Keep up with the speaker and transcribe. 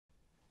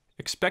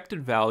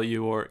Expected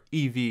value, or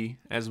EV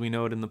as we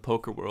know it in the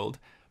poker world,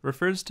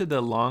 refers to the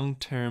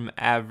long-term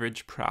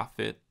average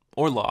profit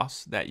or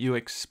loss that you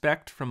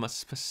expect from a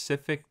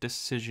specific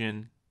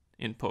decision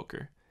in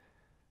poker.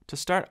 To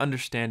start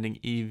understanding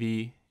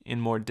EV in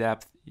more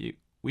depth,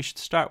 we should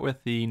start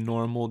with the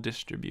normal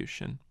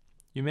distribution.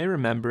 You may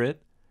remember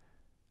it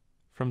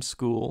from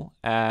school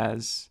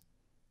as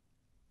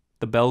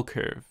the bell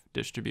curve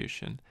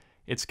distribution.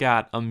 It's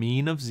got a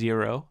mean of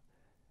 0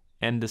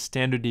 and a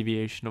standard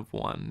deviation of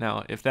 1.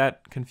 Now, if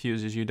that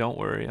confuses you, don't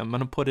worry. I'm going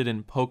to put it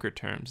in poker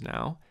terms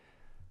now.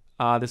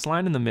 This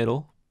line in the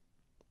middle,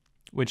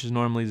 which is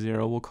normally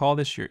 0, we'll call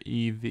this your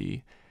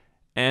EV.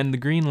 And the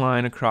green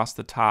line across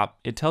the top,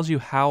 it tells you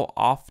how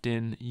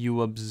often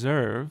you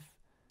observe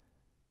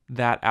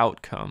that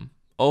outcome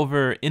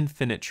over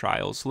infinite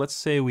trials. So let's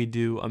say we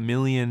do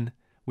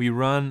we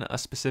run a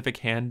specific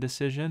hand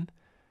decision.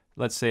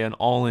 Let's say an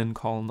all-in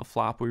call on the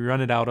flop. We run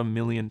it out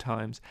 1,000,000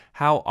 times.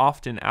 How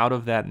often out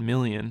of that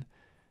 1,000,000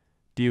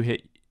 do you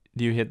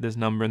hit this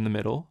number in the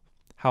middle?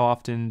 How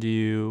often do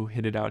you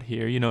hit it out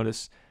here? You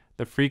notice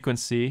the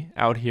frequency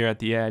out here at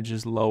the edge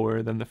is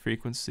lower than the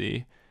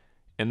frequency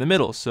in the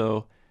middle.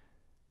 So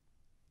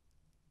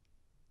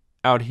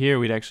out here,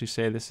 we'd actually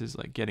say this is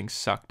like getting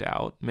sucked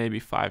out. Maybe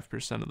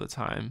 5% of the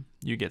time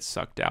you get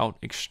sucked out.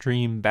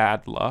 Extreme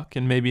bad luck.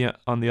 And maybe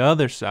on the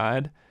other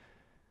side,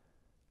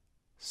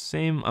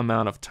 same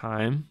amount of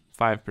time,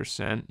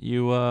 5%,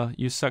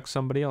 you suck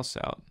somebody else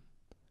out.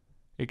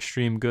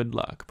 Extreme good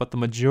luck. But the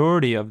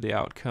majority of the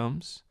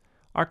outcomes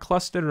are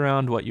clustered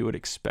around what you would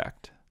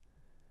expect.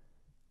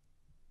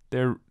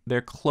 They're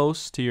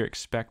close to your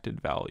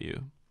expected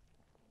value.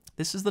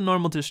 This is the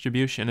normal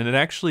distribution, and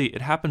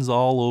it happens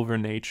all over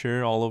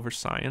nature, all over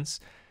science,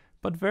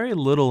 but very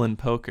little in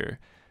poker.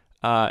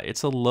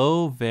 It's a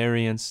low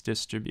variance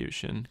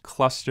distribution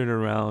clustered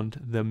around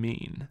the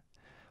mean.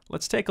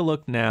 Let's take a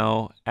look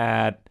now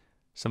at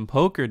some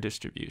poker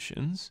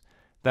distributions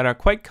that are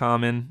quite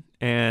common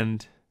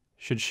and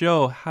should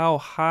show how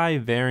high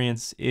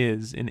variance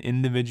is in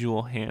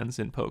individual hands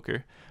in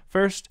poker.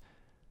 First,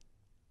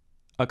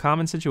 a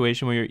common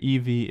situation where your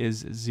EV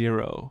is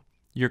 0.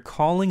 You're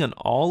calling an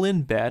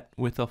all-in bet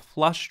with a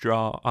flush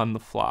draw on the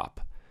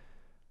flop.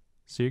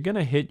 So you're going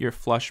to hit your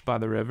flush by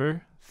the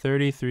river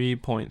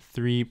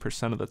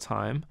 33.3% of the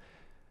time.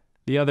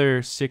 The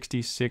other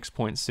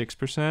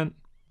 66.6%,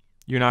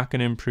 you're not going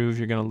to improve,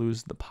 you're going to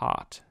lose the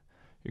pot.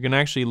 You're going to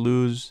actually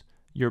lose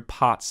your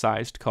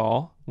pot-sized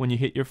call. When you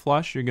hit your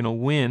flush, you're going to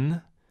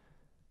win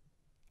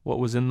what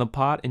was in the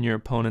pot in your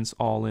opponent's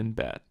all-in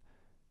bet,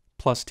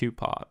 plus 2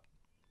 pot.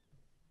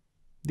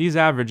 These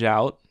average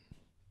out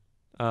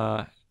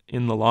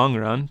in the long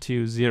run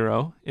to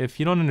 0. If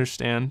you don't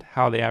understand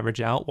how they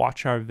average out,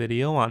 watch our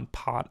video on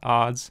pot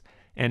odds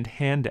and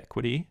hand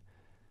equity.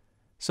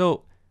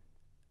 So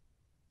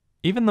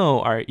even though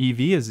our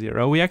EV is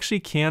 0, we actually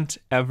can't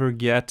ever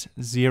get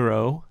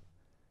 0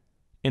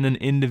 in an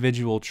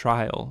individual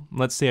trial.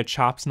 Let's say a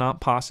chop's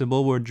not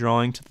possible, we're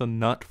drawing to the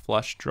nut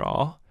flush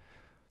draw.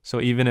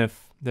 So even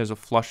if there's a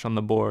flush on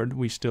the board,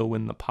 we still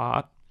win the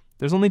pot.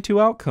 There's only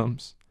 2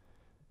 outcomes.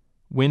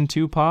 Win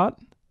 2 pot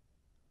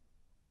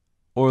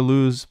or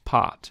lose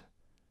pot.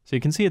 So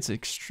you can see it's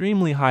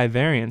extremely high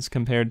variance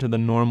compared to the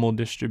normal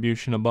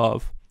distribution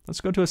above.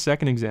 Let's go to a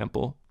second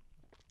example.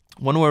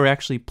 One where we're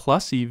actually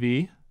plus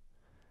EV,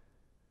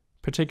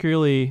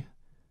 particularly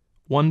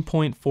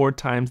 1.4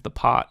 times the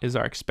pot is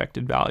our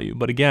expected value.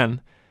 But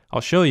again, I'll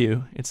show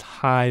you, it's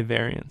high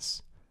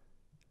variance.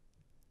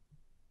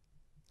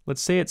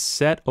 Let's say it's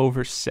set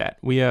over set.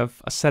 We have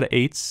a set of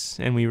 8s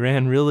and we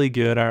ran really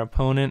good. Our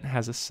opponent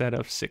has a set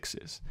of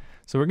 6s.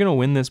 So we're going to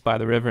win this by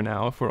the river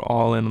now if we're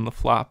all in on the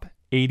flop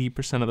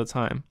 80% of the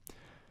time.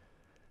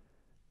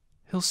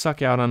 He'll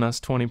suck out on us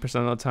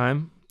 20% of the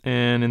time.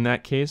 And in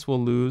that case,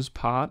 we'll lose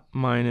pot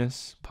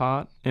minus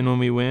pot. And when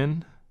we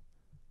win,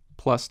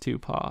 plus 2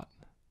 pot.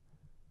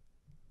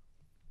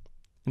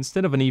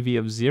 Instead of an EV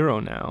of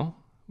 0 now,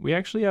 we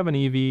actually have an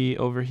EV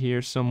over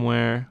here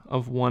somewhere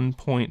of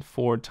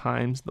 1.4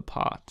 times the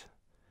pot.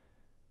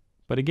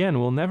 But again,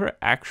 we'll never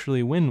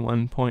actually win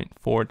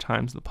 1.4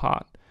 times the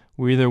pot.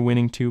 We're either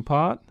winning 2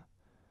 pot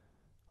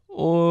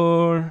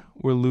or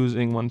we're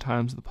losing 1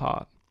 times the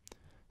pot.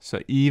 So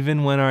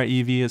even when our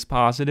EV is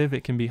positive,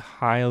 it can be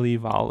highly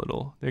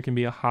volatile. There can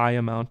be a high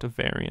amount of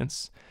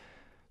variance.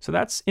 So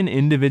that's in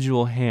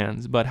individual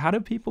hands, but how do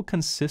people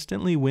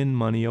consistently win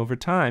money over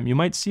time? You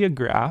might see a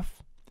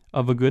graph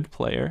of a good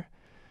player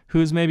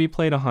who's maybe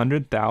played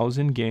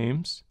 100,000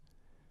 games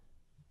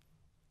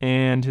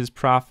and his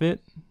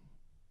profit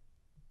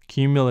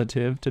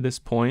cumulative to this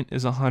point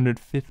is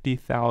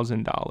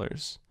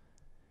 $150,000.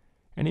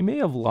 And he may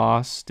have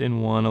lost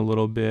and won a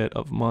little bit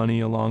of money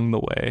along the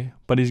way,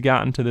 but he's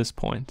gotten to this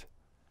point.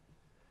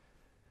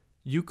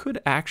 You could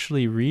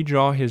actually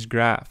redraw his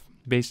graph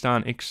based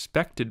on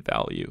expected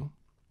value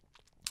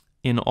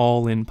in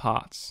all-in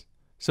pots.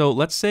 So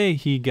let's say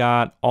he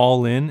got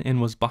all in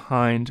and was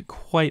behind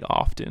quite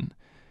often,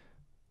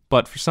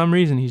 but for some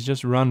reason he's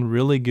just run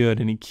really good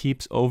and he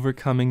keeps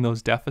overcoming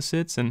those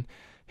deficits and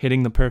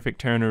hitting the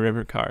perfect turn or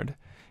river card.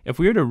 If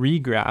we were to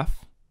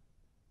regraph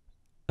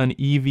an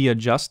EV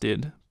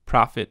adjusted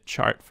profit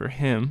chart for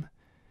him,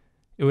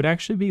 it would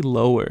actually be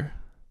lower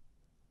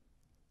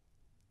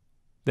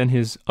than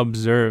his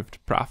observed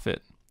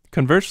profit.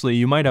 Conversely,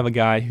 you might have a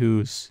guy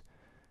who's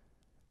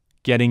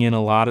getting in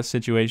a lot of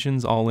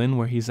situations all in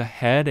where he's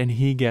ahead and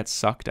he gets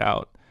sucked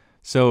out.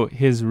 So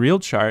his real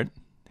chart,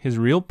 his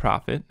real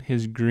profit,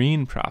 his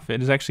green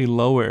profit is actually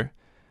lower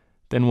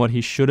than what he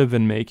should have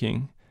been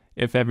making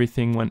if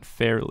everything went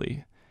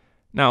fairly.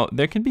 Now,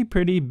 there can be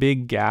pretty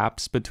big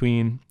gaps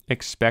between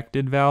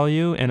expected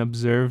value and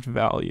observed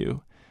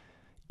value,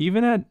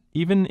 even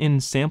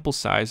in sample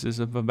sizes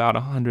of about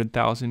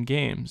 100,000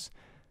 games.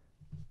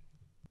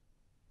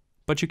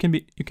 But you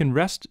can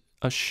rest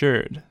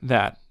assured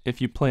that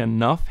if you play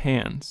enough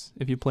hands,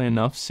 if you play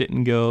enough sit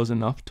and goes,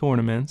 enough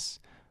tournaments,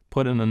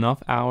 put in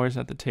enough hours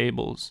at the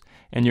tables,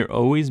 and you're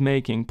always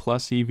making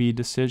plus EV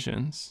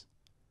decisions.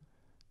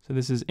 So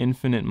this is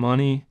infinite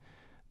money.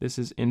 This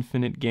is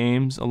infinite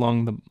games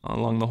along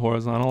the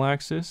horizontal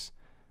axis.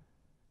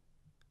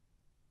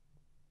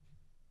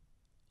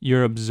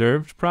 Your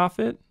observed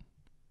profit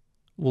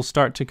will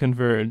start to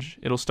converge.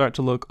 It'll start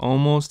to look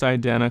almost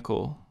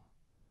identical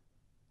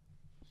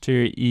to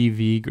your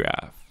EV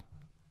graph.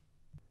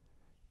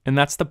 And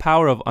that's the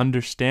power of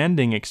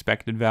understanding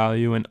expected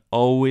value and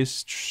always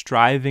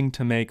striving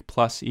to make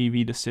plus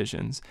EV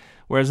decisions.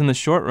 Whereas in the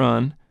short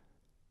run,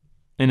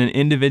 in an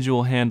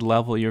individual hand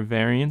level, your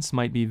variance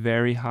might be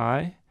very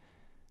high.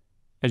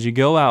 As you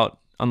go out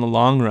on the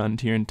long run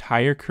to your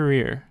entire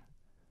career,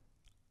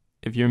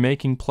 if you're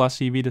making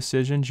plus EV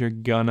decisions, you're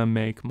gonna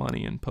make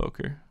money in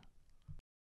poker.